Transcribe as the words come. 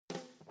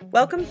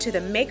Welcome to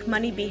the Make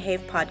Money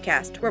Behave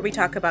podcast, where we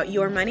talk about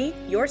your money,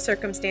 your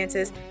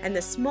circumstances, and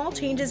the small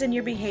changes in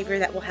your behavior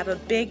that will have a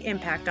big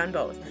impact on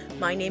both.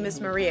 My name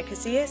is Maria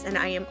Casillas, and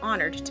I am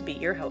honored to be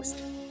your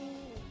host.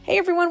 Hey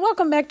everyone,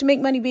 welcome back to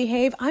Make Money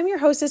Behave. I'm your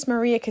hostess,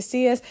 Maria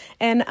Casillas,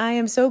 and I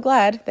am so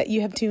glad that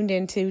you have tuned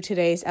into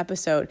today's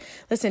episode.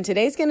 Listen,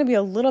 today's going to be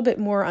a little bit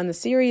more on the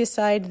serious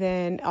side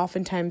than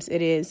oftentimes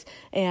it is,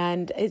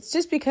 and it's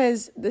just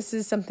because this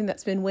is something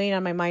that's been weighing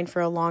on my mind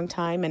for a long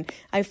time, and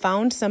I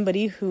found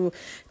somebody who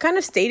kind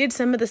of stated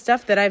some of the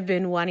stuff that I've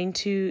been wanting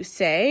to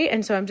say,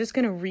 and so I'm just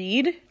going to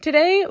read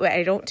today.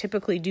 I don't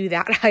typically do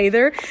that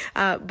either,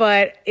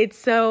 but it's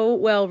so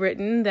well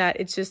written that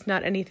it's just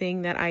not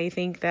anything that I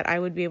think that I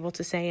would be able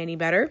to say any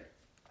better.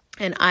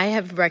 And I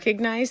have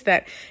recognized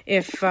that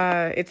if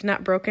it's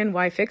not broken,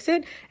 why fix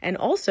it? And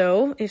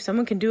also, if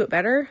someone can do it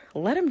better,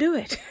 let them do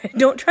it.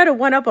 Don't try to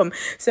one-up them.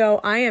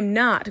 So I am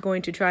not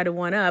going to try to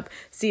one-up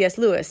C.S.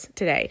 Lewis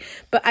today.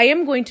 But I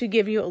am going to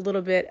give you a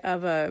little bit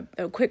of a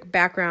quick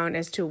background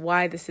as to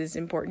why this is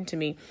important to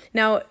me.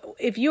 Now,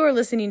 if you are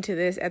listening to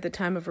this at the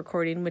time of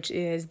recording, which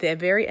is the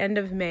very end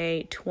of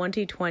May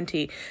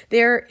 2020,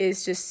 there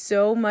is just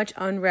so much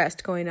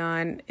unrest going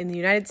on in the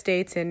United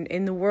States and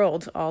in the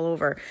world all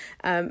over.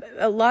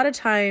 A lot of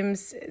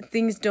times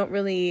things don't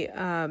really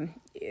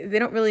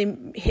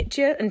hit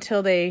you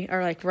until they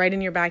are like right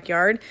in your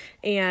backyard.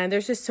 And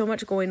there's just so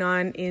much going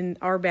on in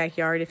our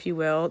backyard, if you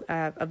will,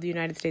 of the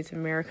United States of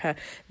America,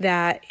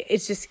 that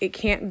it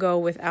can't go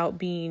without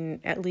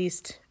being at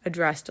least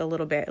addressed a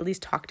little bit, at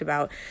least talked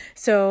about.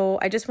 So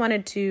I just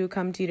wanted to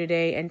come to you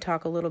today and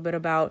talk a little bit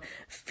about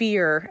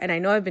fear. And I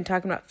know I've been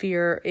talking about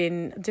fear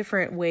in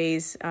different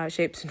ways,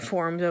 shapes and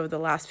forms over the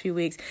last few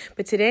weeks.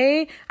 But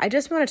today I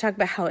just want to talk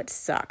about how it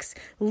sucks.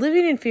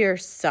 Living in fear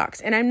sucks.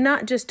 And I'm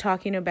not just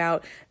talking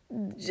about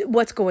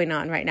what's going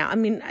on right now. I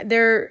mean,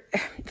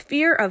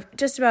 fear of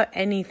just about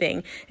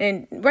anything.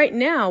 And right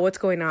now, what's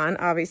going on,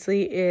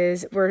 obviously,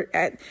 is we're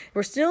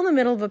still in the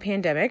middle of a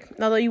pandemic,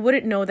 although you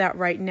wouldn't know that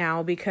right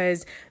now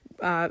because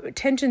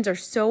tensions are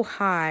so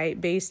high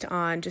based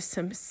on just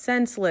some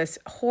senseless,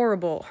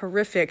 horrible,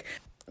 horrific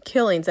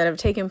killings that have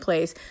taken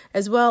place,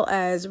 as well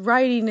as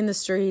rioting in the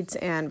streets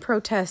and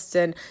protests,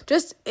 and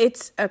just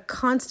it's a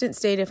constant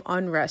state of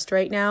unrest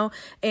right now.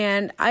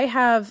 And I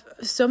have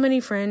so many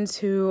friends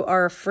who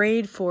are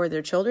afraid for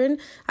their children.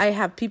 I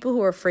have people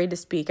who are afraid to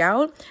speak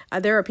out.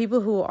 There are people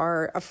who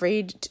are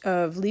afraid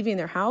of leaving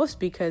their house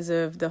because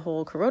of the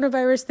whole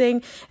coronavirus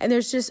thing. And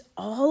there's just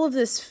all of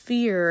this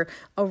fear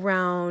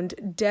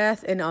around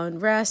death and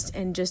unrest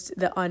and just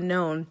the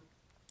unknown.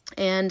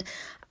 And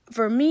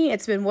for me,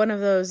 it's been one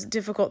of those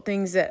difficult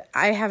things that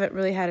I haven't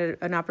really had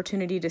an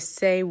opportunity to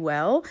say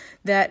well,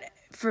 that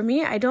for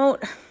me, I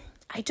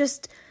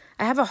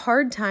have a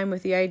hard time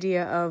with the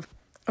idea of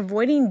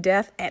avoiding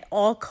death at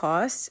all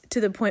costs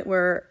to the point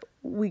where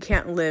we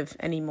can't live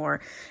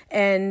anymore.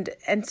 And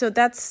so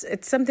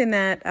it's something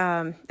that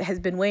has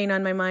been weighing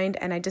on my mind.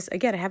 And I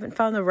haven't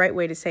found the right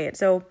way to say it.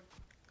 So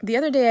the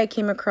other day I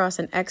came across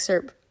an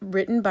excerpt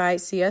written by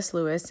C.S.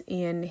 Lewis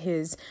in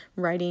his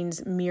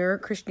writings, Mere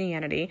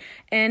Christianity.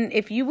 And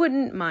if you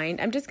wouldn't mind,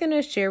 I'm just going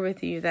to share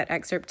with you that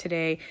excerpt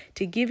today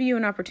to give you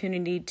an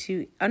opportunity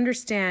to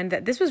understand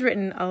that this was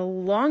written a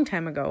long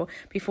time ago,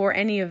 before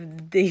any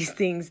of these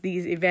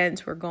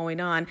events were going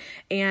on.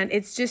 And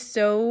it's just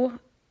so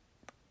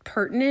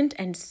pertinent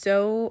and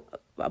so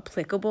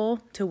applicable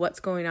to what's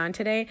going on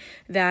today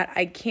that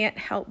I can't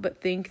help but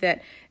think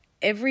that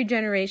every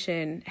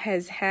generation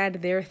has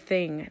had their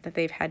thing that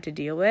they've had to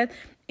deal with.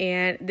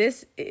 And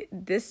these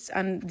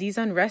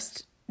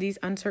unrest, these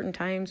uncertain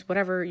times,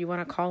 whatever you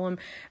want to call them,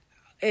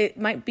 it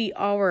might be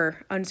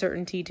our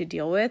uncertainty to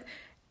deal with.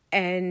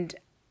 And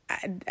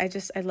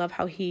I love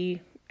how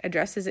he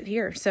addresses it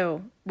here.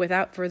 So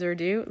without further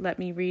ado, let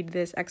me read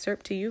this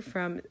excerpt to you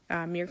from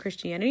Mere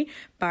Christianity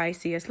by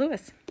C.S.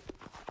 Lewis.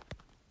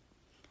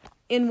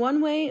 In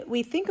one way,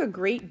 we think a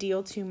great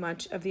deal too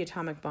much of the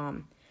atomic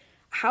bomb.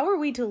 How are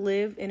we to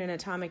live in an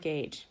atomic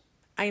age?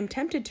 I am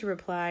tempted to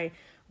reply,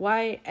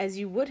 why, as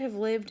you would have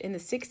lived in the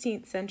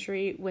 16th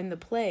century when the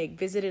plague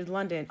visited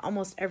London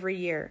almost every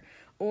year,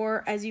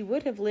 or as you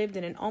would have lived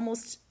in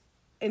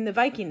the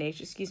Viking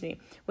Age,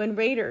 when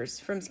raiders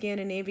from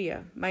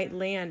Scandinavia might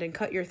land and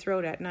cut your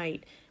throat at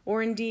night,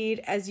 or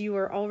indeed as you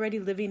are already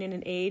living in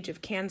an age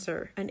of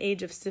cancer, an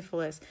age of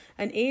syphilis,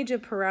 an age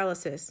of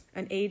paralysis,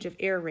 an age of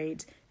air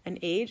raids, an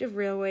age of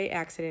railway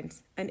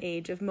accidents, an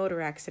age of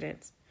motor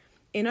accidents.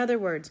 In other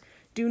words,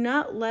 do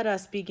not let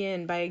us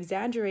begin by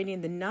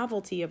exaggerating the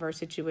novelty of our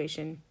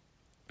situation.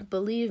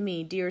 Believe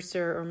me, dear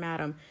sir or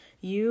madam,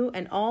 you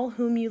and all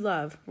whom you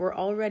love were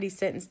already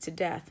sentenced to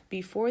death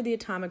before the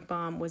atomic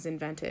bomb was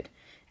invented,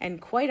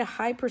 and quite a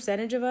high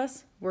percentage of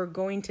us were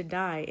going to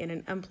die in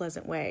an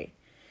unpleasant way.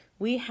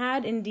 We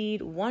had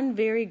indeed one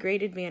very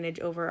great advantage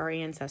over our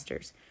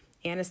ancestors,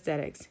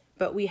 anesthetics,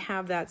 but we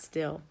have that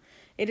still.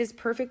 It is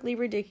perfectly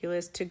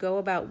ridiculous to go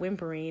about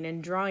whimpering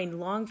and drawing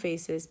long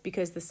faces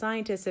because the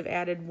scientists have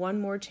added one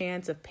more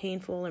chance of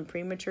painful and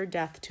premature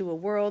death to a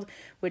world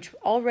which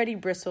already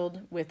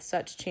bristled with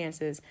such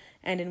chances,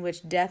 and in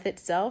which death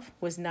itself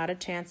was not a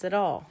chance at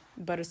all,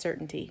 but a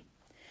certainty.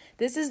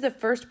 This is the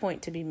first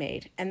point to be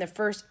made, and the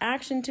first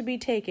action to be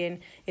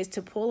taken is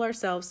to pull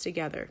ourselves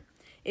together.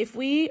 If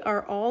we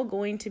are all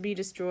going to be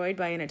destroyed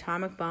by an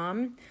atomic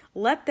bomb,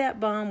 let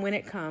that bomb, when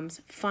it comes,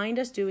 find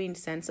us doing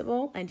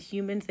sensible and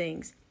human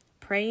things.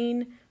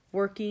 Praying,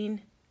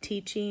 working,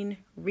 teaching,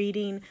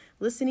 reading,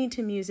 listening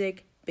to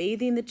music,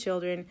 bathing the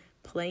children,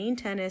 playing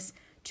tennis,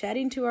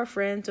 chatting to our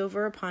friends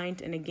over a pint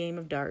and a game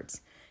of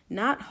darts.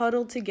 Not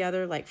huddled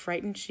together like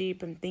frightened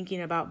sheep and thinking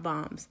about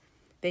bombs.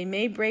 They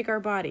may break our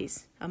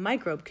bodies. A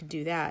microbe could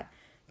do that,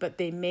 but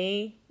they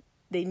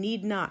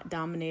need not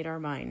dominate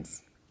our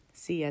minds.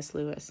 C.S.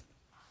 Lewis.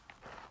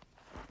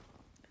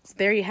 So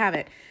there you have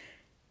it.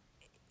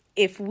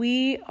 If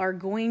we are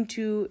going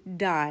to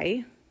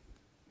die,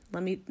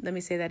 let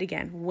me say that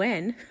again.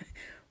 When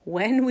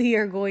we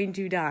are going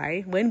to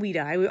die, when we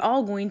die, we're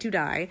all going to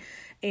die.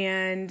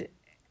 And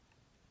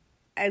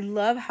I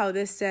love how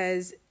this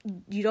says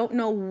you don't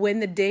know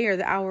when the day or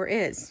the hour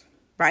is,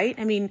 right?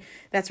 I mean,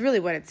 that's really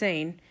what it's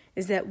saying,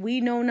 is that we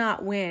know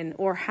not when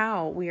or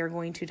how we are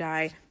going to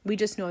die. We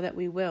just know that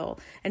we will.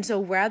 And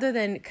so rather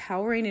than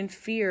cowering in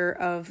fear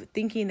of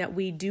thinking that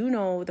we do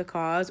know the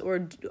cause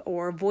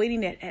or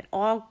avoiding it at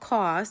all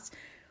costs,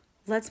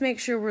 let's make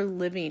sure we're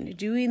living,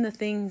 doing the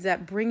things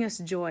that bring us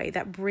joy,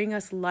 that bring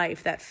us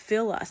life, that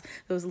fill us,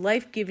 those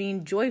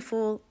life-giving,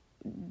 joyful,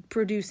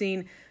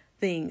 producing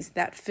things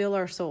that fill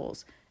our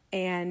souls.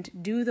 And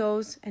do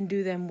those and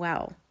do them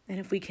well. And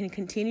if we can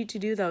continue to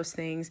do those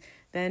things,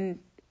 then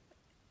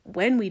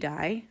when we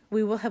die,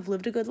 we will have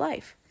lived a good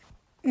life.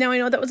 Now, I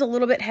know that was a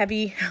little bit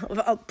heavy,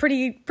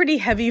 pretty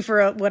heavy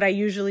for what I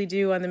usually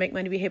do on the Make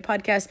Money Behave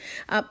podcast.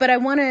 But I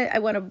want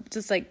to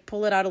just like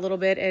pull it out a little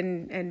bit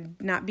and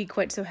not be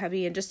quite so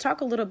heavy, and just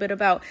talk a little bit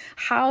about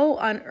how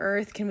on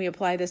earth can we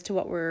apply this to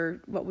what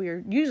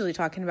we're usually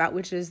talking about,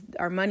 which is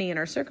our money and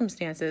our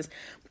circumstances.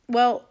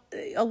 Well,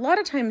 a lot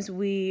of times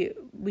we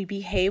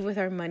behave with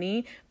our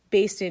money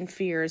based in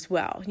fear as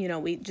well. You know,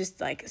 we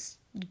just like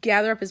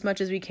gather up as much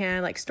as we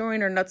can, like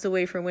storing our nuts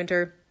away for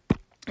winter.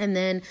 And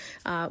then,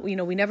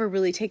 we never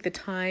really take the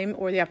time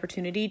or the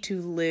opportunity to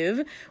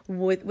live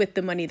with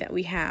the money that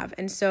we have.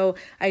 And so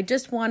I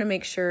just want to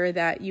make sure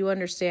that you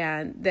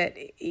understand that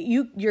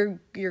you're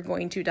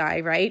going to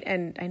die, right?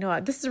 And I know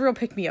this is a real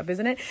pick me up,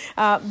 isn't it?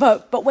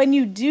 But when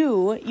you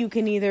do, you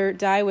can either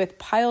die with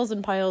piles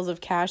and piles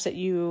of cash that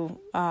you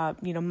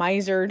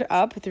misered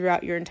up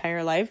throughout your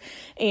entire life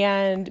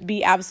and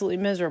be absolutely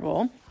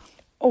miserable,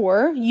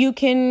 or you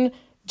can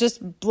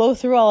just blow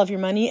through all of your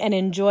money and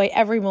enjoy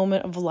every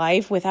moment of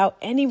life without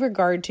any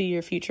regard to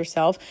your future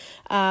self,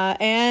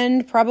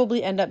 and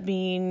probably end up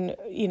being,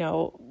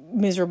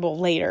 miserable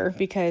later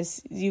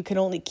because you can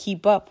only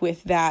keep up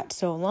with that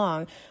so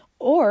long.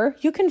 Or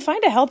you can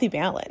find a healthy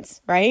balance,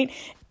 right?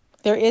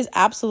 There is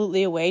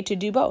absolutely a way to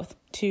do both,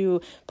 to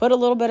put a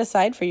little bit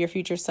aside for your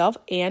future self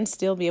and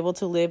still be able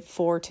to live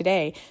for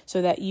today,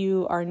 so that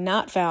you are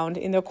not found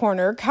in the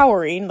corner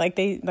cowering like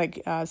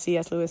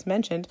C.S. Lewis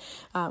mentioned,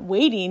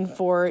 waiting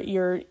for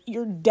your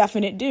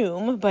definite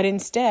doom, but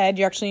instead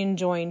you're actually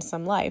enjoying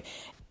some life.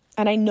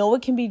 And I know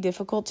it can be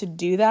difficult to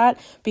do that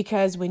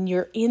because when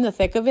you're in the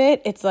thick of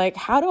it, it's like,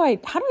 how do I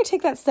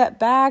take that step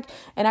back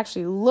and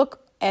actually look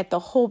at the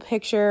whole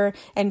picture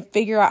and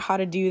figure out how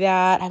to do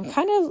that? I'm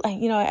kind of,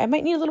 I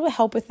might need a little bit of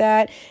help with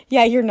that.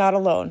 Yeah, you're not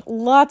alone.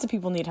 Lots of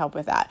people need help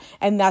with that.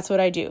 And that's what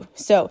I do.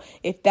 So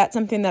if that's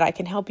something that I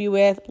can help you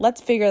with,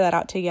 let's figure that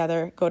out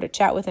together. Go to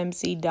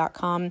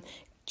chatwithmc.com,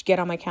 get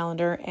on my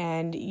calendar,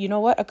 and you know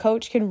what? A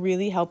coach can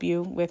really help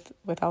you with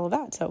all of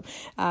that. So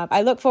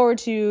I look forward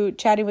to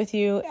chatting with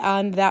you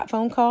on that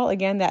phone call.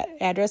 Again, that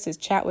address is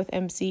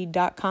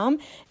chatwithmc.com.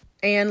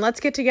 And let's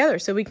get together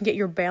so we can get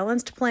your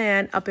balanced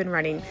plan up and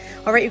running.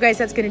 All right, you guys,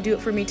 that's going to do it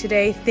for me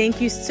today.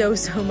 Thank you so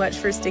much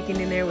for sticking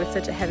in there with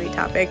such a heavy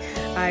topic.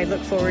 I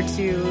look forward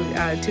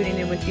to tuning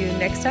in with you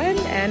next time.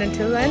 And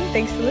until then,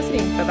 thanks for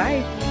listening.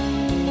 Bye-bye.